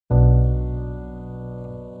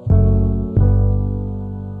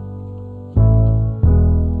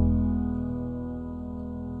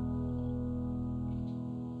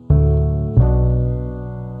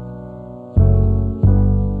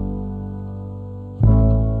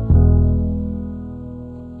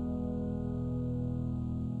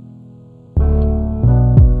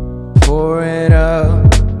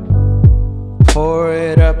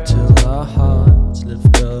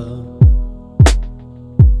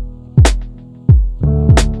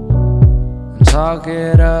talk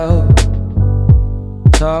it up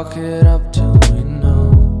till we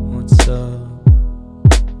know what's up.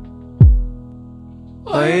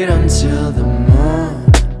 Wait until the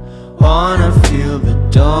morning, wanna feel the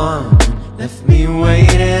dawn, left me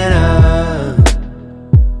waiting up.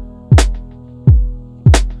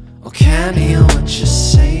 Oh, can't hear what you're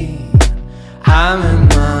saying, I'm in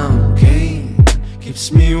my own game,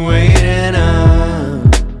 keeps me waiting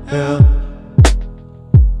up, yeah.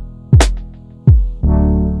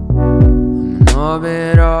 I'm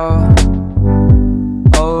in orbit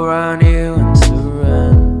all around you in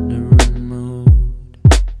surrendering mood.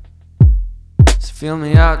 So feel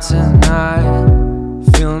me out tonight,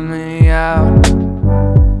 feel me out,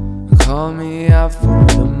 and call me out for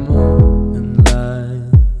the moonlight.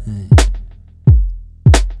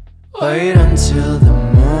 Wait until the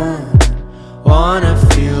morning, wanna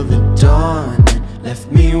feel the dawn,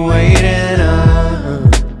 left me waiting